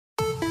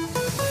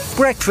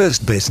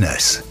Breakfast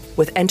Business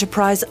with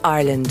Enterprise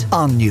Ireland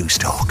on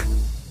Newstalk.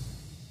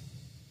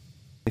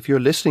 If you're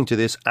listening to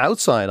this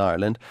outside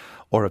Ireland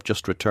or have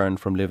just returned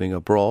from living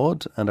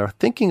abroad and are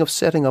thinking of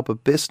setting up a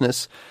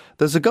business,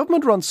 there's a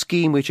government-run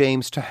scheme which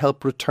aims to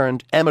help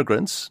returned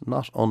emigrants,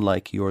 not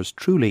unlike yours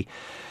truly.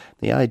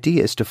 The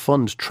idea is to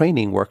fund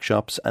training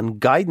workshops and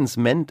guidance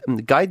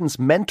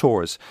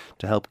mentors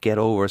to help get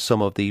over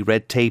some of the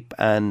red tape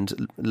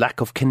and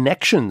lack of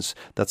connections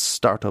that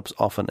startups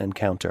often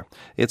encounter.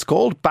 It's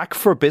called Back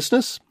for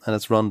Business and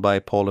it's run by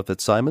Paula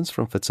Fitzsimons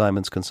from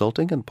Fitzsimons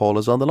Consulting. And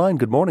Paula's on the line.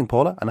 Good morning,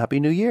 Paula, and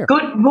Happy New Year.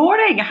 Good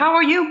morning. How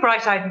are you,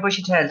 bright-eyed and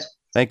bushy-tailed?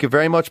 Thank you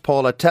very much,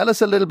 Paula. Tell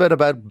us a little bit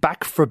about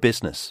Back for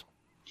Business.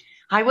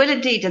 I will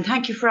indeed, and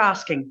thank you for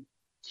asking.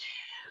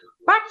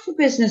 Back for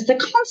Business, the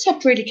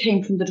concept really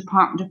came from the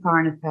Department of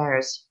Foreign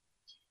Affairs.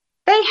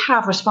 They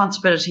have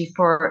responsibility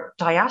for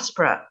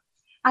diaspora.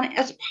 And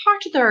as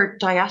part of their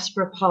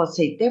diaspora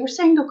policy, they were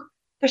saying, look,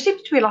 there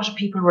seems to be a lot of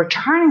people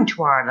returning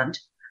to Ireland.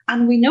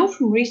 And we know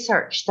from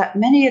research that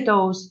many of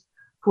those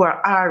who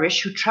are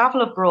Irish, who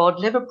travel abroad,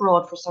 live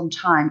abroad for some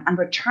time and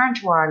return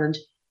to Ireland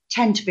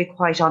tend to be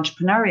quite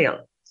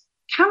entrepreneurial.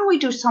 Can we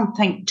do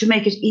something to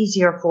make it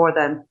easier for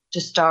them to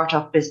start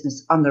up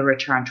business on their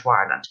return to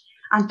Ireland?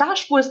 And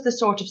that was the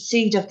sort of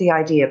seed of the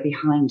idea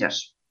behind it.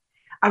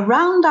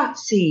 Around that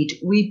seed,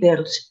 we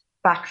built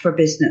Back for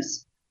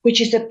Business, which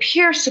is a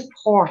peer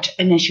support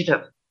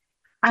initiative.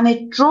 And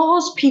it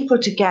draws people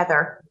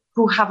together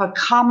who have a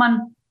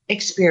common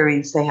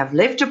experience. They have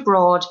lived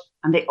abroad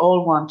and they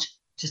all want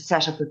to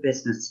set up a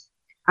business.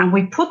 And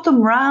we put them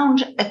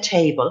round a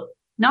table,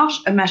 not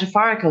a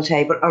metaphorical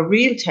table, a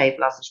real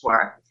table, as it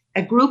were,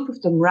 a group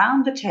of them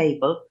round the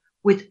table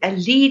with a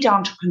lead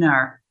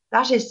entrepreneur.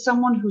 That is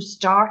someone who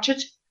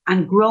started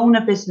and grown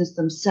a business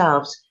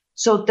themselves.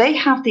 So they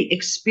have the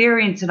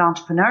experience in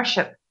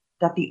entrepreneurship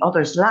that the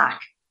others lack.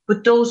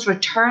 But those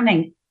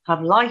returning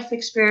have life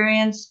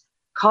experience,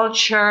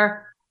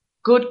 culture,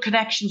 good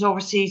connections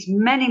overseas,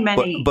 many.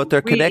 But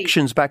their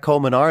connections back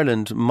home in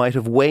Ireland might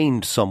have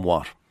waned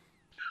somewhat.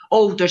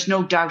 Oh, there's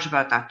no doubt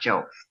about that,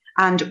 Joe.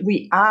 And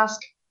we ask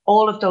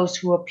all of those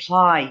who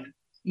apply,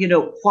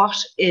 what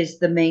is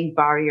the main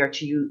barrier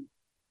to you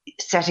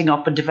setting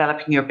up and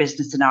developing your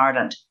business in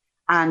Ireland?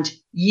 And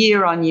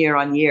year on year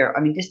on year,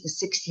 this is the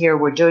sixth year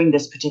we're doing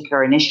this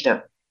particular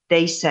initiative,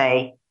 they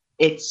say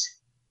it's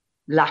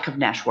lack of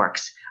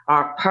networks.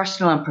 Our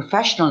personal and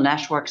professional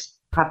networks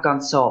have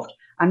gone soft.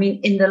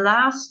 In the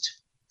last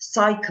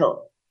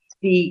cycle,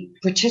 the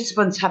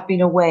participants have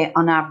been away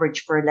on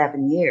average for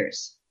 11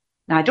 years.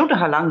 Now, I don't know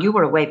how long you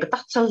were away, but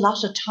that's a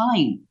lot of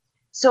time.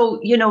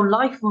 So,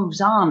 life moves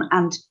on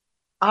and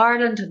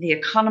Ireland and the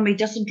economy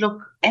doesn't look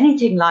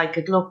anything like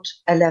it looked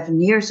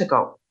 11 years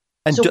ago.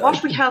 And so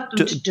what we help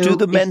them to do do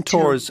the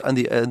mentors and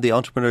the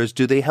entrepreneurs,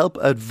 do they help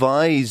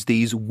advise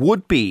these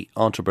would-be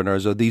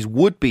entrepreneurs or these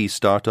would-be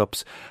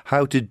startups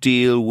how to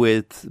deal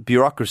with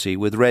bureaucracy,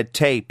 with red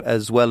tape,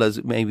 as well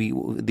as maybe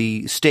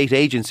the state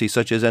agencies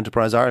such as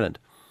Enterprise Ireland?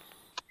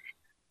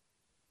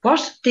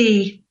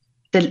 We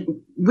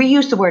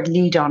use the word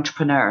lead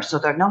entrepreneur, so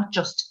they're not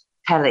just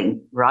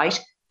telling, right?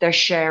 They're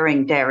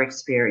sharing their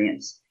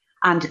experience.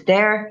 And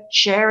they're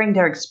sharing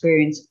their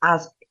experience,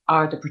 as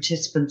are the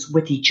participants,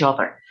 with each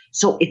other.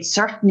 So it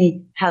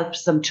certainly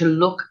helps them to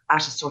look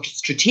at a sort of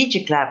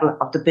strategic level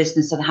of the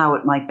business and how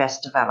it might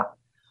best develop.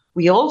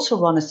 We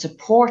also run a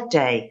support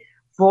day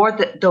for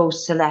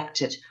those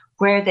selected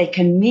where they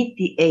can meet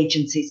the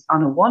agencies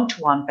on a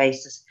one-to-one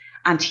basis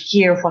and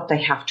hear what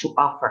they have to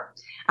offer.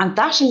 And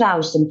that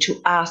allows them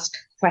to ask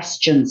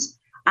questions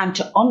and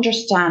to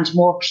understand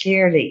more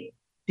clearly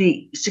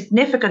the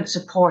significant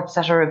supports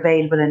that are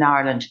available in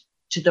Ireland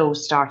to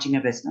those starting a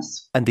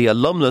business. And the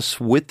alumnus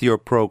with your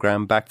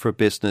programme, Back for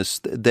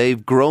Business,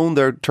 they've grown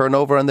their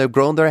turnover and they've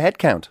grown their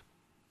headcount.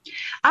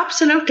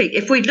 Absolutely.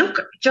 If we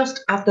look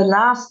just at the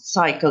last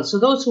cycle, so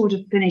those who would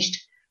have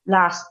finished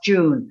last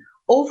June,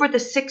 over the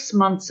 6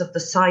 months of the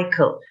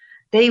cycle,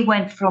 they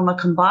went from a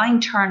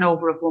combined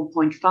turnover of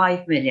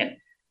 1.5 million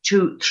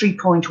to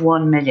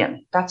 3.1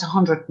 million. That's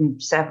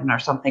 107 or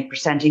something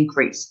 %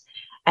 increase.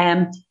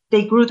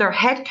 They grew their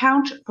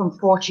headcount from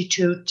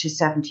 42 to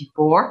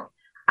 74.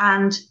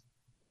 And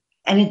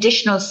an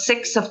additional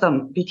 6 of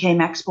them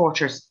became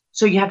exporters.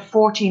 So you had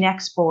 14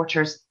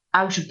 exporters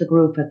out of the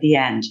group at the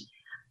end.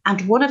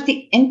 And one of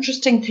the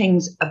interesting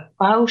things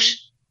about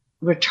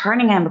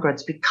returning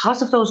emigrants,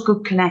 because of those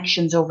good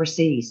connections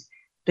overseas,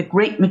 the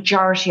great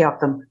majority of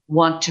them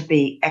want to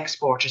be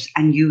exporters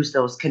and use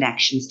those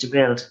connections to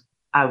build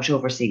out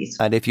overseas.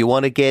 And if you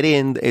want to get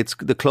in,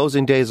 the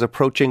closing day is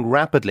approaching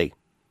rapidly.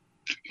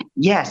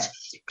 Yes.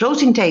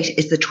 Closing date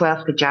is the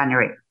 12th of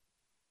January.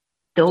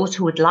 Those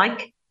who would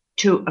like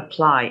to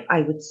apply,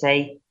 I would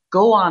say,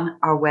 go on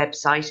our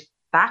website,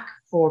 Back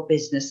for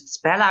Business,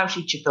 spell out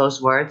each of those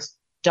words,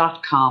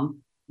 .com,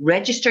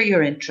 register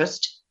your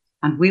interest,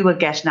 and we will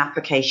get an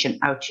application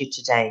out to you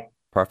today.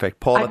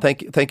 Perfect. Paula,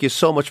 thank you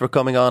so much for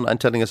coming on and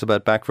telling us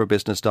about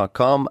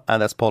backforbusiness.com,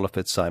 and that's Paula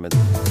Fitzsimons.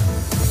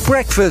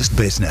 Breakfast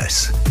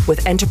Business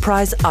with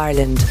Enterprise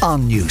Ireland.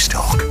 on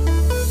Newstalk.